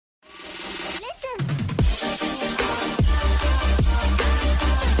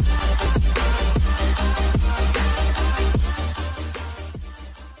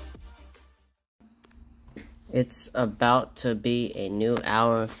It's about to be a new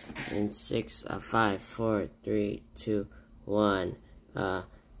hour in 6, 5, 4, 3, 2, 1.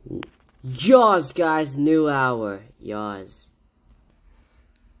 Yaws, guys, new hour. Yaws.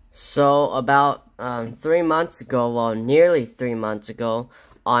 So, about 3 months ago, well, nearly 3 months ago,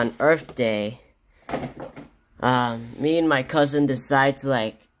 on Earth Day, me and my cousin decided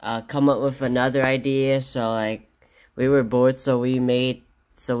to, come up with another idea. So, we were bored, so we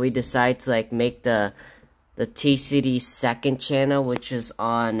decided to, make the TCD second channel, which is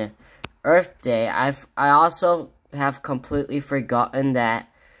on Earth Day. I also have completely forgotten that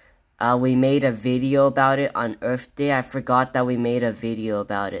we made a video about it on Earth Day. I forgot that we made a video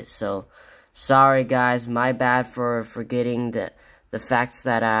about it. So sorry guys, my bad for forgetting the facts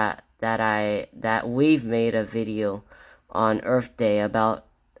that we've made a video on Earth Day about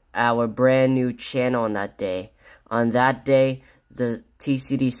our brand new channel on that day. On that day, the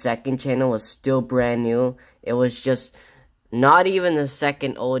TCD second channel was still brand new. It was just not even a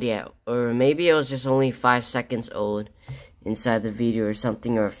second old yet, or maybe it was just only 5 seconds old inside the video or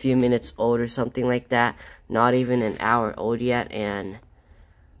something, or a few minutes old or something like that. Not even an hour old yet, and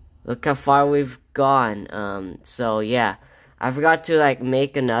look how far we've gone. So yeah, I forgot to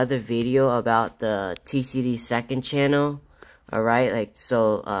make another video about the TCD second channel. Alright,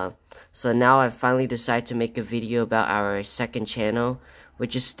 so now I finally decided to make a video about our second channel,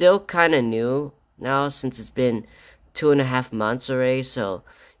 which is still kind of new now since it's been 2.5 months already. So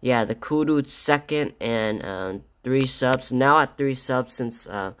yeah, the Kudu second and 3 subs, now at 3 subs since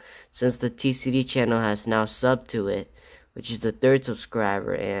the TCD channel has now subbed to it, which is the 3rd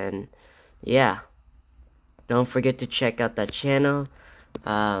subscriber. And yeah, don't forget to check out that channel.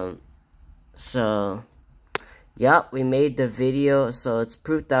 So yep, we made the video, so it's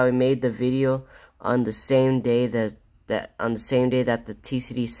proof that we made the video on the same day that the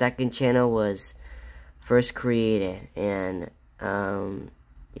TCD second channel was first created. And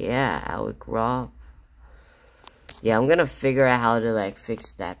yeah, Alec Raw. Yeah, I'm gonna figure out how to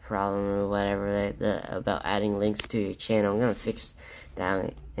fix that problem or whatever about adding links to your channel. I'm gonna fix that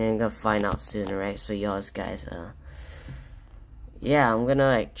and I'm gonna find out soon, right? So y'all guys, yeah, I'm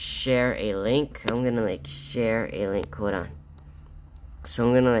gonna share a link. Hold on. So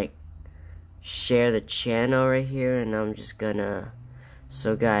I'm gonna share the channel right here, and I'm just gonna.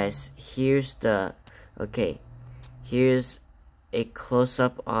 So guys, here's a close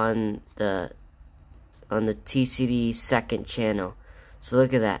up on the TCD second channel. So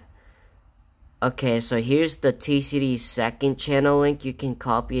look at that. Okay, so here's the TCD second channel link. You can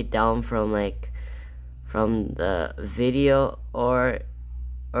copy it down from the video, or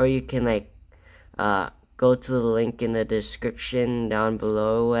you can go to the link in the description down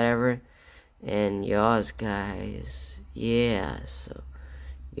below or whatever. And yours guys, yeah, so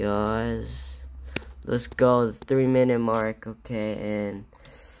yours, let's go the 3-minute mark. Okay, and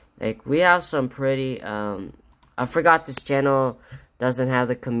we have some pretty I forgot this channel doesn't have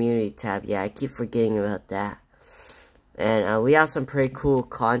the community tab. Yeah, I keep forgetting about that. And we have some pretty cool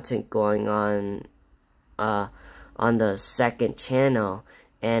content going on the second channel.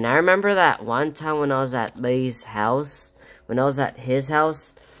 And I remember that one time when I was at his house,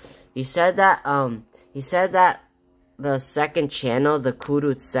 he said that the second channel, the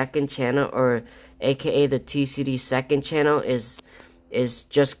Kudu second channel, or aka the TCD second channel, is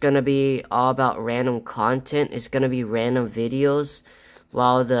just gonna be all about random content. It's gonna be random videos,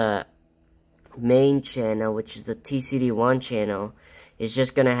 while the main channel, which is the TCD1 channel, is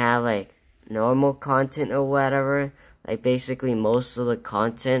just gonna have normal content or whatever, basically most of the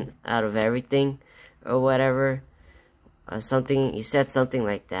content out of everything or whatever. He said something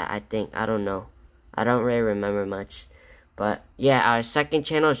like that, I think. I don't know, I don't really remember much. But yeah, our second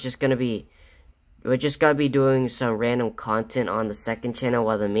channel is just gonna be, we're just gonna be doing some random content on the second channel,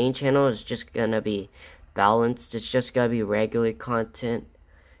 while the main channel is just gonna be balanced. It's just gonna be regular content,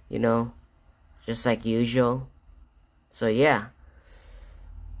 you know, just like usual. So yeah.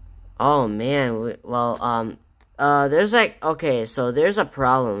 Oh man, there's okay, so there's a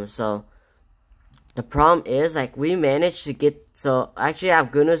problem. So the problem is we managed to get, so actually I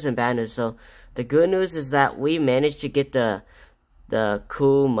have good news and bad news. So the good news is that we managed to get the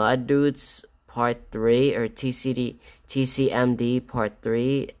Cool Mud Dudes Part 3, or TCMD Part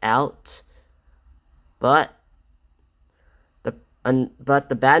 3 out. But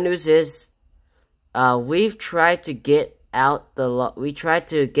the bad news is we've tried to get out the longest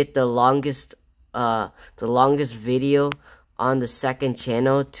video on the second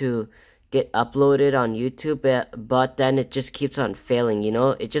channel to get uploaded on YouTube, but then it just keeps on failing, you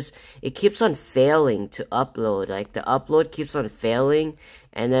know? It keeps on failing to upload. The upload keeps on failing,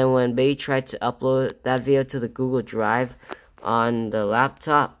 and then when Bay tried to upload that video to the Google Drive on the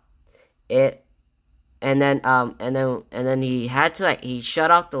laptop, and then he had to he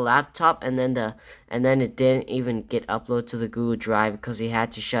shut off the laptop, and then it didn't even get uploaded to the Google Drive because he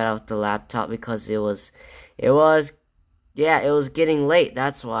had to shut off the laptop because it was getting late.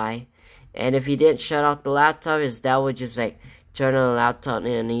 That's why. And if he didn't shut off the laptop, his dad would just turn on the laptop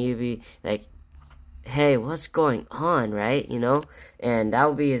and he'd be like, hey, what's going on, right? You know? And that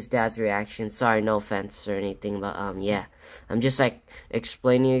would be his dad's reaction. Sorry, no offense or anything, but yeah. I'm just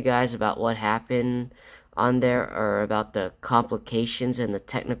explaining to you guys about what happened on there, or about the complications and the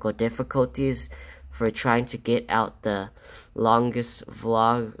technical difficulties for trying to get out the longest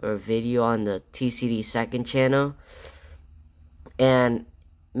vlog or video on the TCD second channel. And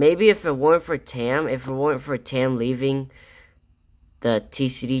maybe if it weren't for Tam leaving the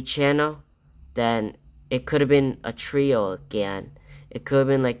TCD channel, then it could have been a trio again. It could have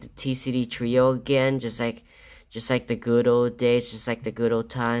been like the TCD trio again, just like the good old days, just like the good old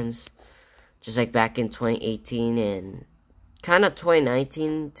times, just like back in 2018 and kind of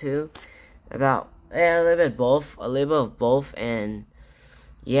 2019 too. A little bit of both, and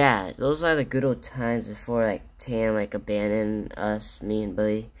yeah, those are the good old times before Tam abandoned us, me and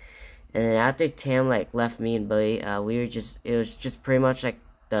Billy. And then after Tam left me and Billy, it was just pretty much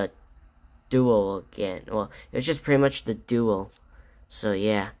the duo again. Well, it was just pretty much the duo. So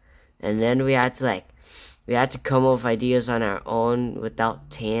yeah, and then we had to come up with ideas on our own without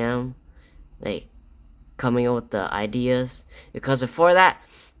Tam coming up with the ideas, because before that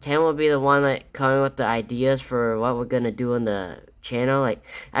Tam would be the one coming up with the ideas for what we're gonna do on the channel.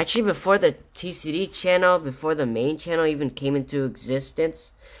 Actually, before the TCD channel, before the main channel even came into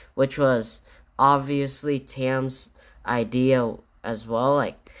existence, which was obviously Tam's idea as well.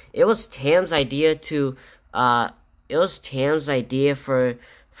 It was Tam's idea for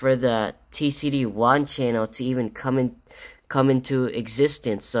the TCD1 channel to even come into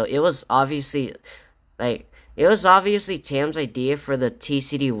existence. So it was obviously Tam's idea for the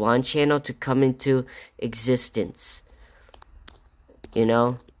TCD1 channel to come into existence, you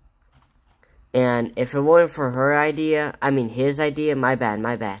know. And if it weren't for his idea, my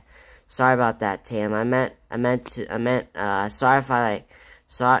bad. Sorry about that, Tam. Sorry if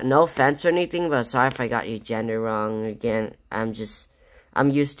sorry, no offense or anything, but sorry if I got your gender wrong again. I'm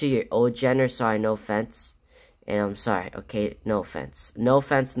used to your old gender. Sorry, no offense. And I'm sorry, okay? No offense. No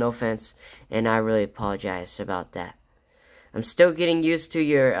offense. And I really apologize about that. I'm still getting used to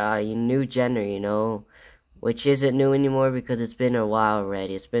your new gender, you know, which isn't new anymore because it's been a while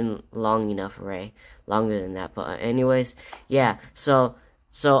already. It's been long enough already. Longer than that. But anyways, yeah. So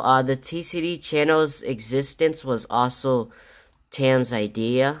the TCD channel's existence was also Tam's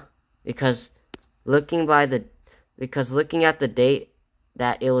idea, because looking at the date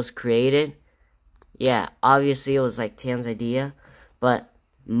that it was created, yeah, obviously it was Tam's idea. But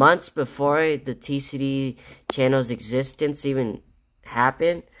months before the TCD channel's existence even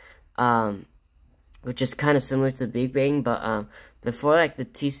happened, which is kind of similar to the Big Bang, but before the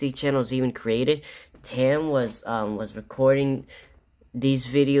TCD channel was even created, Tam was recording these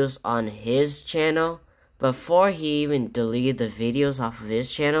videos on his channel before he even deleted the videos off of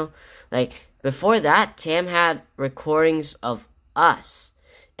his channel. Before that, Tam had recordings of us,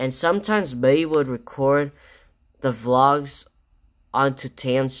 and sometimes Bay would record the vlogs onto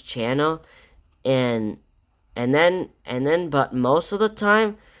Tam's channel, but most of the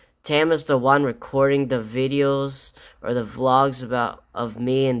time Tam is the one recording the videos or the vlogs of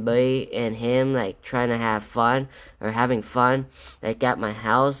me and Bay and him trying to have fun or having fun at my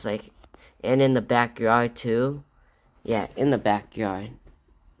house, and in the backyard too. Yeah, in the backyard.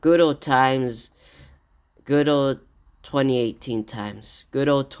 Good old times. Good old 2018 times. Good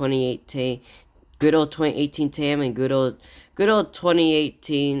old 2018 Tam and good old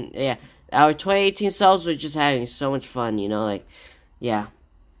 2018. Yeah, our 2018 selves were just having so much fun, you know, yeah.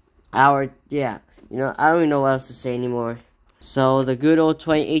 You know, I don't even know what else to say anymore. So the good old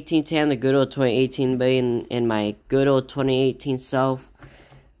 2018 Tam, the good old 2018 Bay, and my good old 2018 self,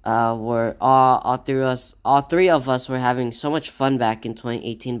 were all three of us were having so much fun back in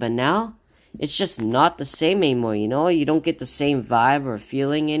 2018. But now it's just not the same anymore. You know, you don't get the same vibe or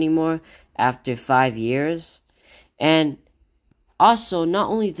feeling anymore after 5 years. And also, not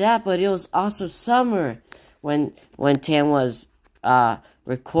only that, but it was also summer when Tam was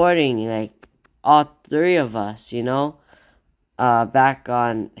recording all three of us, you know, back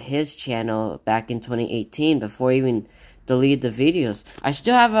on his channel back in 2018 before he even deleted the videos. I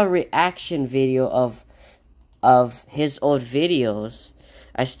still have a reaction video of his old videos.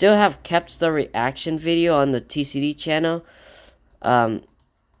 I still have kept the reaction video on the TCD channel.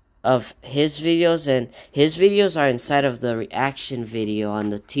 of his videos, and his videos are inside of the reaction video on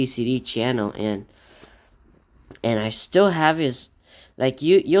the TCD channel, and I still have his, like,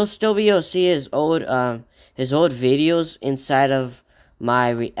 you'll still be able to see his old videos inside of my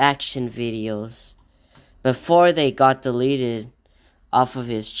reaction videos before they got deleted off of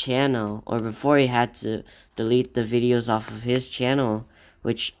his channel, or before he had to delete the videos off of his channel,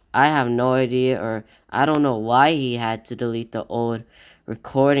 which I have no idea, or I don't know why he had to delete the old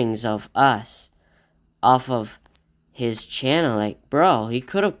recordings of us off of his channel. Like, bro, he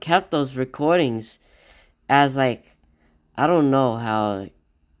could have kept those recordings as, like, I don't know how to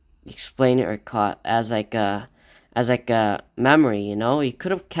explain it, or caught as like a memory, you know? He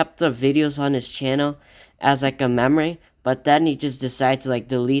could have kept the videos on his channel as like a memory, but then he just decided to like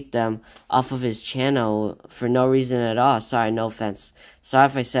delete them off of his channel for no reason at all. Sorry, no offense. Sorry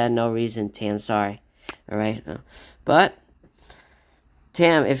if I said no reason, Tam. Sorry. Alright. But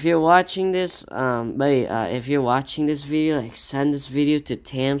Tam, if you're watching this, if you're watching this video, like, send this video to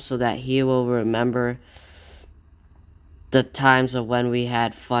Tam so that he will remember the times of when we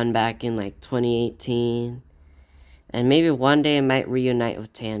had fun back in like 2018. And maybe one day I might reunite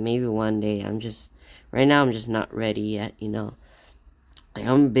with Tam. Maybe one day. Right now I'm just not ready yet, you know. Like,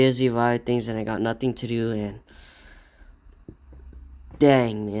 I'm busy with other things and I got nothing to do, and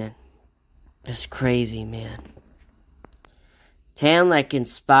dang, man. It's crazy, man. Tam, like,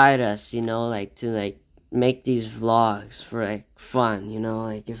 inspired us, you know, like, to, like, make these vlogs for, like, fun, you know.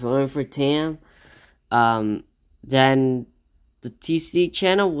 Like, if it weren't for Tam, then the TCD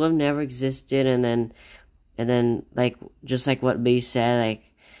channel would have never existed, and then, like, just like what B said, like,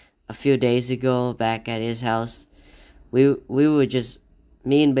 a few days ago, back at his house, me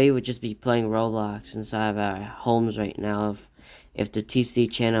and B would just be playing Roblox inside of our homes right now if the TCD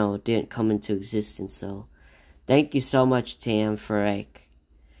channel didn't come into existence. So, thank you so much, Tam, for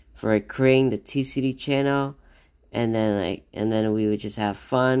creating the TCD channel, and then we would just have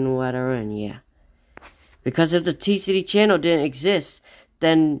fun, whatever, and yeah. Because if the TCD channel didn't exist,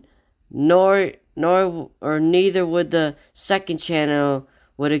 then neither would the second channel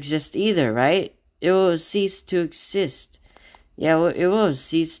would exist either, right? It will cease to exist. Yeah, it will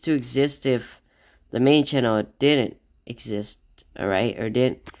cease to exist if the main channel didn't exist, alright? Or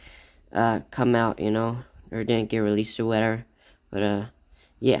didn't come out, you know? Or didn't get released or whatever. But,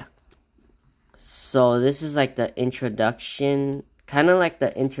 yeah. So, this is like the introduction, kind of like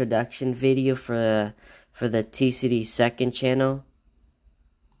the introduction video for the TCD second channel.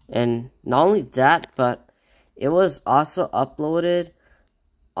 And not only that, but it was also uploaded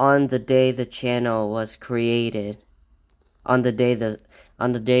on the day the channel was created. On the day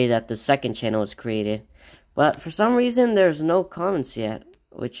that the second channel was created. But for some reason there's no comments yet,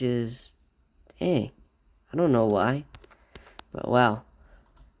 which is, dang, I don't know why. But wow.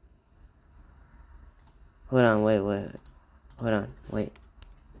 Hold on, wait.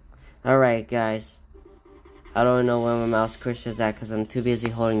 Alright, guys. I don't know where my mouse cursor is at because I'm too busy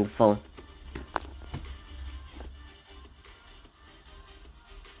holding the phone.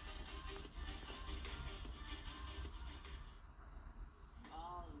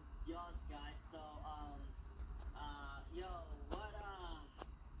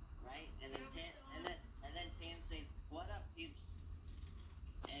 Right? And then Tam says, "What up, peeps?"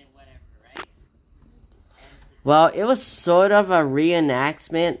 And whatever, right? Well, it was sort of a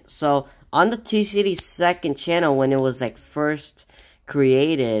reenactment. So, on the TCD second channel, when it was like first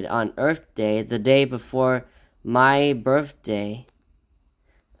created on Earth Day, the day before my birthday,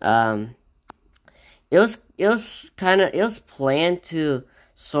 it was planned to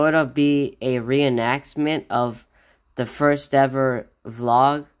sort of be a reenactment of the first ever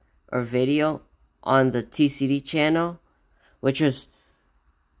vlog or video on the TCD channel, which was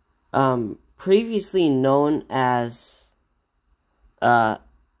previously known as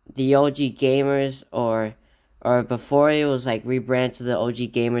the OG Gamers, or before it was like rebranded to the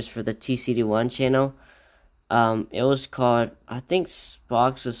OG Gamers for the TCD1 channel. It was called, I think,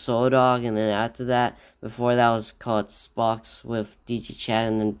 Spox with Soul Dog, and then after that, before that was called Spox with DJ Chad,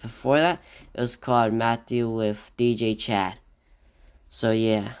 and then before that, it was called Matthew with DJ Chad. So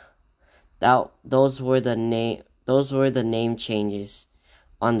yeah, those were the name changes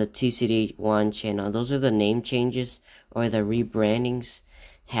on the TCD1 channel. Those are the name changes or the rebrandings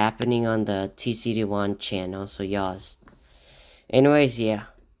happening on the TCD1 channel. So y'all. Anyways, yeah.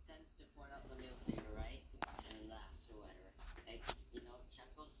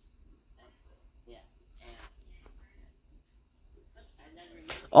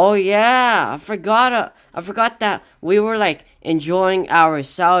 Oh yeah, I forgot that we were like enjoying our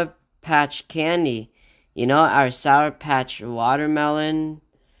Sour Patch candy. You know, our Sour Patch watermelon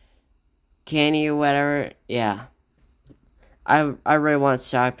candy or whatever. Yeah. I really want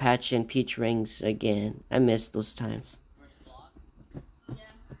Sour Patch and Peach Rings again. I miss those times.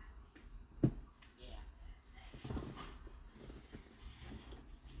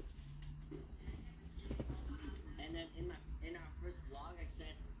 And then in our first vlog, I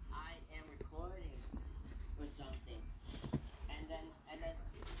said I am recording for something. And then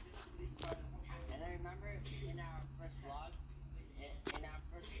remember in our first vlog,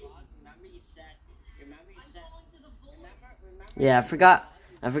 remember you said. Yeah, I forgot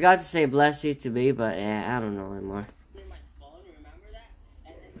to say bless you to me, but yeah, I don't know anymore.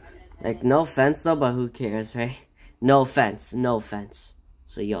 Like, no offense though, but who cares, right? No offense, no offense.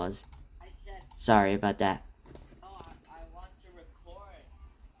 So yours. Sorry about that. I want to record,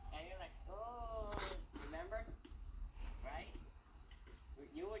 and you're like, oh, remember? Right?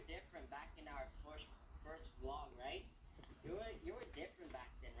 You were different back in our first vlog, right? You were different back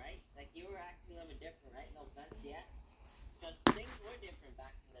then, right? Like, you were acting a little bit different, right? No offense, yeah? Because things were different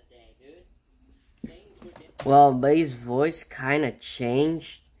back in the day, dude. Things were different. Well, Bay's voice kind of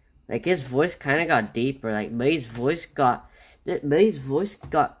changed. Like, his voice kind of got deeper. Like, Bay's voice got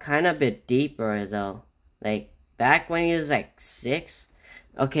kind of a bit deeper, though. Like, back when he was, like, 6.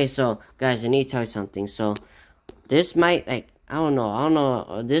 Okay, so, guys, I need to tell you something. So, this might, like, I don't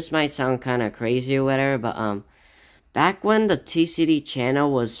know. This might sound kind of crazy or whatever, but, back when the TCD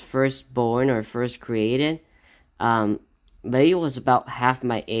channel was first born or first created, Bay was about half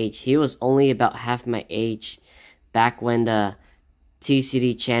my age. He was only about half my age back when the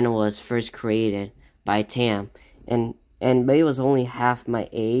TCD channel was first created by Tam. And Bay was only half my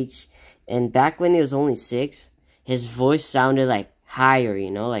age. And back when he was only 6, his voice sounded like higher,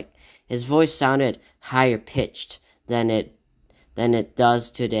 you know, like his voice sounded higher pitched than it does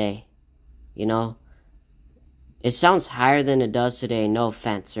today. You know? It sounds higher than it does today, no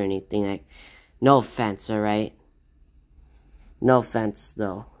offense or anything. Like, no offense, alright? No offense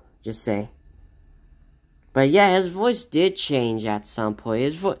though. Just say. But yeah, his voice did change at some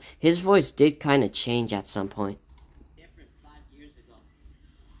point. His voice did kind of change at some point. Different 5 years ago.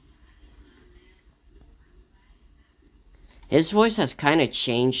 His voice has kind of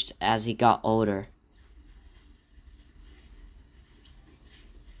changed as he got older.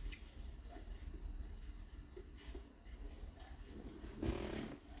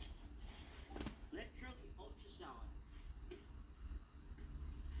 Literally ultra sour.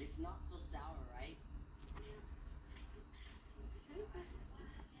 It's not so sour, right?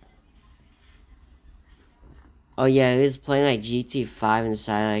 Oh yeah, he was playing like GT5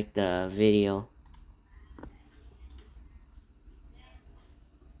 inside like the video.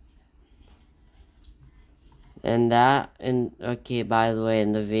 Okay, by the way,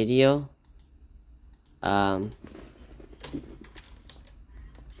 in the video,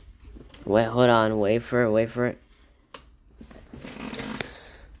 wait, hold on, wait for it.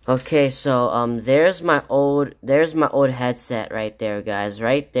 Okay, so, there's my old headset right there, guys.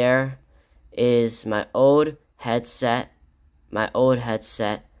 Right there is my old headset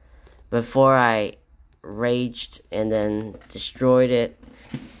before I raged and then destroyed it.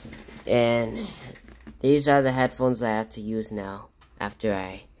 And these are the headphones I have to use now after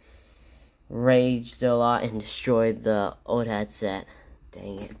I raged a lot and destroyed the old headset.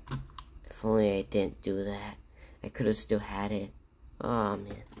 Dang it. If only I didn't do that. I could have still had it. Oh,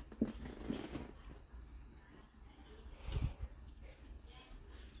 man.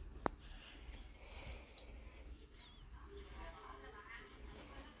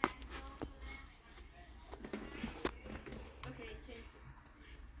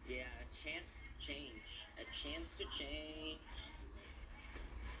 Yeah, a chance to change.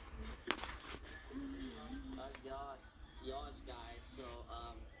 Yours guys, so,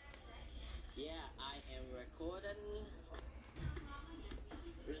 yeah, I am recording.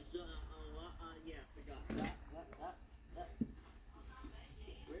 Yeah, I forgot.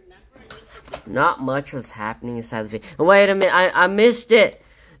 Not much was happening inside the video. Wait a minute, I missed it.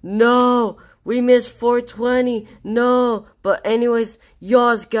 No, we missed 420. No, but anyways,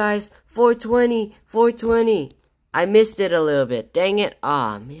 yours guys, 420. I missed it a little bit. Dang it.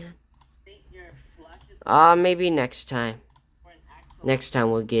 Aw, man. Maybe next time. Next time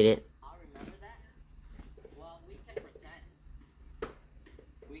we'll get it.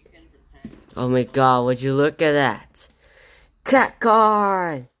 Oh my god, would you look at that? Cat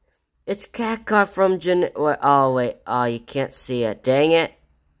card! It's cat card from oh wait, oh you can't see it. Dang it.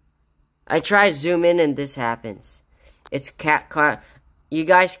 I try zoom in and this happens. It's cat card. You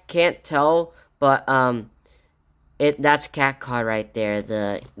guys can't tell, but that's cat card right there.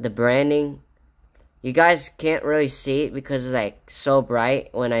 The branding. You guys can't really see it because it's like so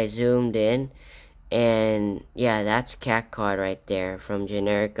bright when I zoomed in. And yeah, that's cat card right there from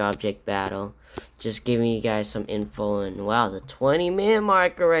Generic Object Battle. Just giving you guys some info. And wow, the 20-minute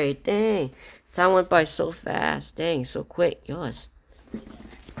marker right. Dang. Time went by so fast. Dang, so quick. Yours.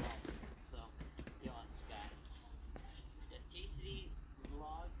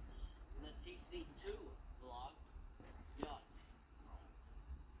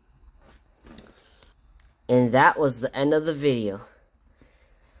 And that was the end of the video.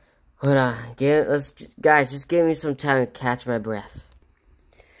 Hold on, guys, just give me some time to catch my breath.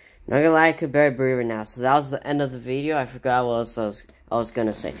 Not gonna lie, I could barely breathe right now. So that was the end of the video. I forgot what else I was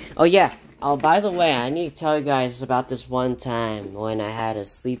gonna say. Oh yeah. Oh, by the way, I need to tell you guys about this one time when I had a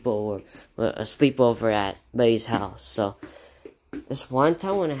sleepover at buddy's house. So this one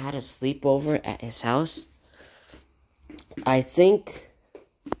time when I had a sleepover at his house, I think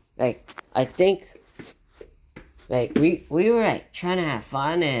we were like trying to have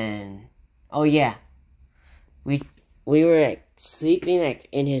fun, and oh yeah, we were like sleeping like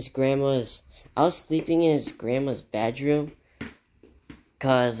in his grandma's. I was sleeping in his grandma's bedroom,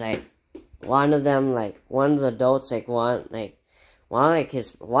 cause like one of the adults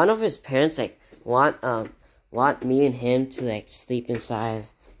one of his parents want me and him to like sleep inside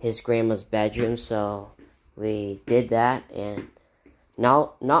his grandma's bedroom. So we did that, and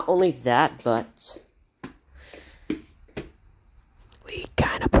not only that, but we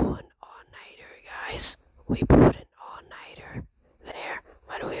kind of pulled an all-nighter, guys. We pulled an all-nighter there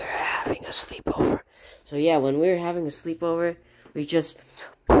when we were having a sleepover. So yeah, when we were having a sleepover, we just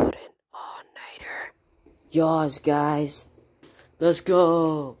pulled an all-nighter. Yours, guys. Let's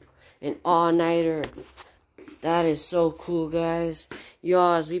go. An all-nighter. That is so cool, guys.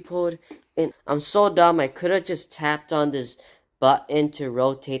 Yours, we pulled in. I'm so dumb. I could have just tapped on this button to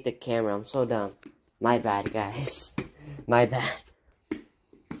rotate the camera. I'm so dumb. My bad, guys. My bad.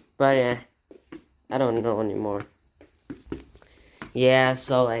 But yeah, I don't know anymore. Yeah,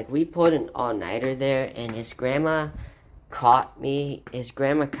 so like we put an all-nighter there, and his grandma caught me. His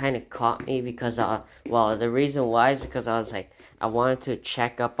grandma kind of caught me because well, the reason why is because I was like, I wanted to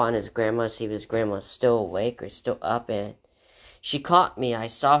check up on his grandma, see if his grandma was still awake or still up, and she caught me. I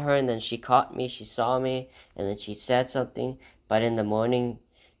saw her, and then she caught me. She saw me, and then she said something. But in the morning,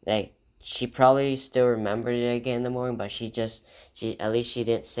 like, she probably still remembered it again in the morning, but at least she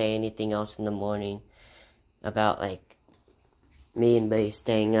didn't say anything else in the morning about, like, me and Buddy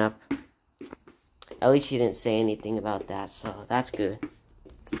staying up. At least she didn't say anything about that, so that's good.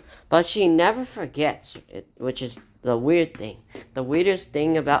 But she never forgets, which is the weird thing. The weirdest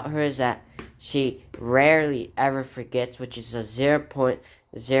thing about her is that she rarely ever forgets, which is a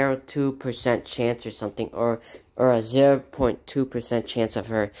 0.02% chance or something, or a 0.2% chance of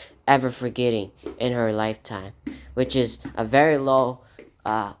her ever forgetting in her lifetime, which is a very low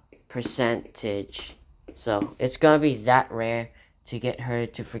percentage. So it's gonna be that rare to get her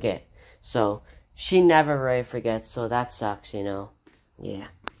to forget. So she never really forgets, so that sucks, you know. Yeah.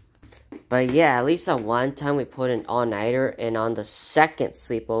 But yeah, at least on one time we put an all-nighter, and on the second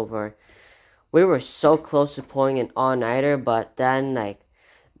sleepover, we were so close to pulling an all-nighter, but then, like,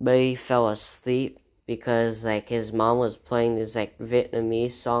 Buddy fell asleep because, like, his mom was playing this, like,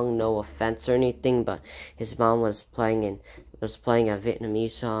 Vietnamese song. No offense or anything, but his mom was playing a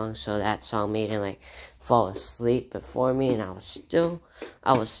Vietnamese song, so that song made him, like, fall asleep before me, and I was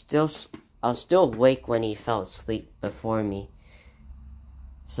still awake when he fell asleep before me.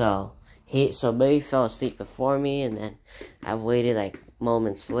 So Buddy fell asleep before me, and then I waited, like,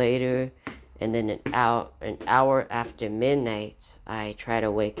 moments later. And then an hour after midnight, I tried to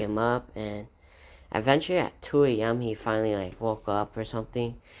wake him up, and eventually at 2 a.m. he finally like woke up or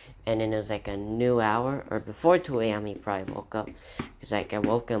something. And then it was like a new hour, or before 2 a.m. he probably woke up, because like I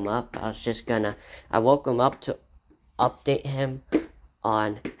woke him up. I woke him up to update him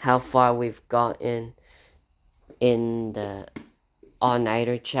on how far we've gotten in the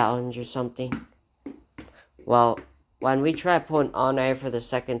all-nighter challenge or something. Well, when we tried pulling all-nighter for the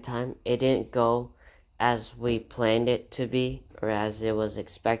second time, it didn't go as we planned it to be, or as it was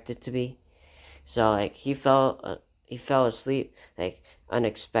expected to be. So, like, he fell asleep, like,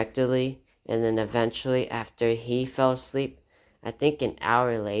 unexpectedly, and then eventually, after he fell asleep, I think an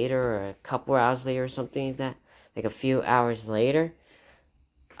hour later, or a couple hours later, or something like that, like a few hours later,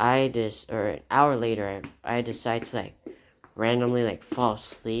 or an hour later, I decided to, like, randomly, like, fall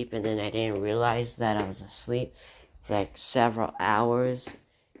asleep, and then I didn't realize that I was asleep for like several hours,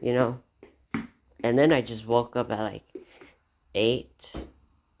 you know. And then I just woke up at like 8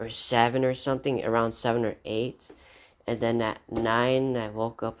 or 7 or something, around 7 or 8, And then at 9, I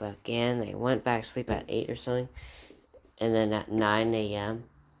woke up again. I went back to sleep at 8 or something. And then at 9 a.m.,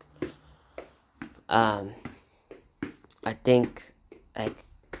 I think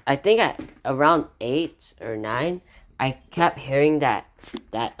at around 8 or 9, I kept hearing that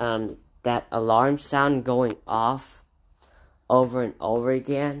alarm sound going off over and over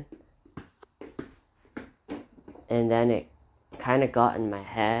again. And then it kind of got in my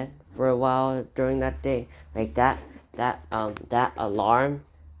head for a while during that day. Like that alarm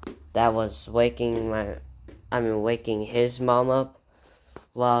that was waking his mom up.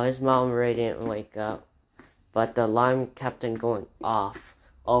 Well, his mom really didn't wake up, but the alarm kept on going off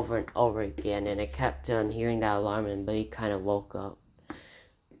over and over again, and I kept on hearing that alarm, and Billy kind of woke up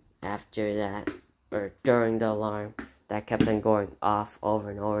after that, or during the alarm. That kept on going off over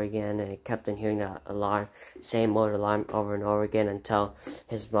and over again, and I kept on hearing that alarm, same old alarm over and over again until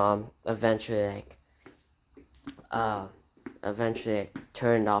his mom eventually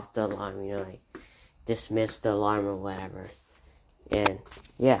turned off the alarm, dismissed the alarm or whatever. And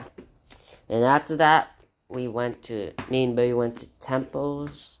yeah, and after that, me and Billy went to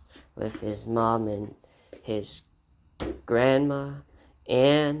temples with his mom and his grandma,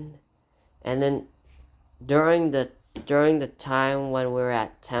 and then during the time when we were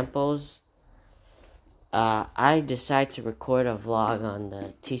at temples, I decided to record a vlog on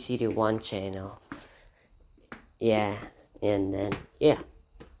the TCD1 channel. Yeah, and then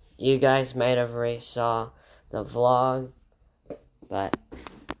you guys might have already saw the vlog, but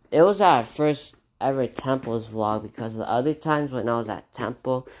it was our first ever temples vlog, because the other times when I was at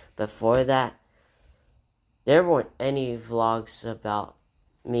temple before that, there weren't any vlogs about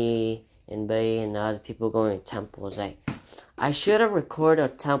me and Billy and the other people going to temples. I should have recorded a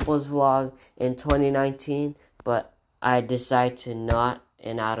temples vlog in 2019, but I decided to not,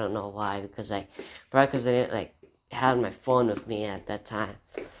 and I don't know why, probably because I didn't have my phone with me at that time,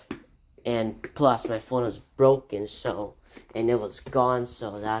 and plus my phone was broken, and it was gone,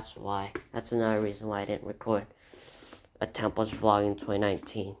 so that's another reason why I didn't record a temples vlog in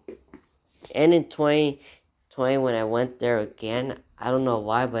 2019. And in 2020, when I went there again, I don't know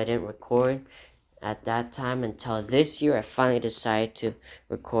why, but I didn't record at that time until this year. I finally decided to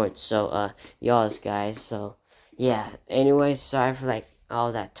record. So, y'all guys. So, yeah. Anyway, sorry for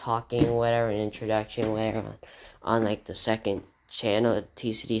all that talking, whatever, and introduction, whatever, on the second channel, the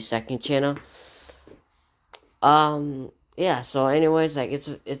TCD second channel. Yeah. So, anyways,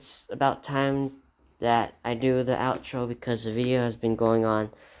 it's about time that I do the outro, because the video has been going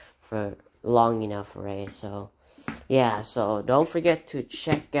on for long enough already. So yeah, so don't forget to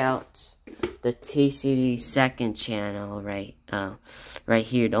check out the TCD second channel right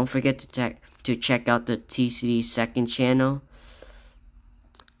here. Don't forget to check out the TCD second channel.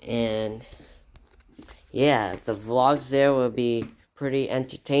 And yeah, the vlogs there will be pretty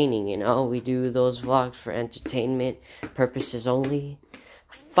entertaining, we do those vlogs for entertainment purposes only.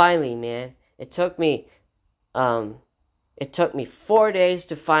 Finally, man, it took me 4 days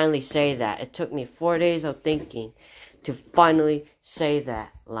to finally say that. It took me 4 days of thinking to finally say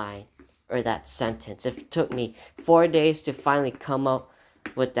that line, or that sentence. It took me 4 days to finally come up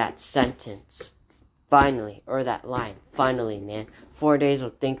with that sentence. Finally, or that line. Finally, man. 4 days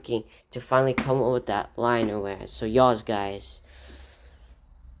of thinking to finally come up with that line or whatever. So y'all guys,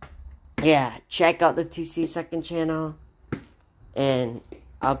 yeah, check out the TC second channel, and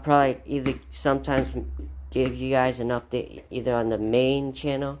I'll probably either sometimes give you guys an update either on the main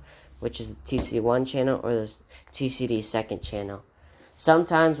channel, which is the TCD1 channel, or the TCD second channel.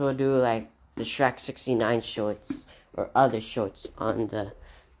 Sometimes we'll do the Shrek 69 shorts or other shorts on the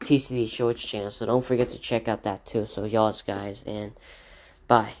TCD shorts channel, so don't forget to check out that too. So y'all guys, and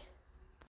bye.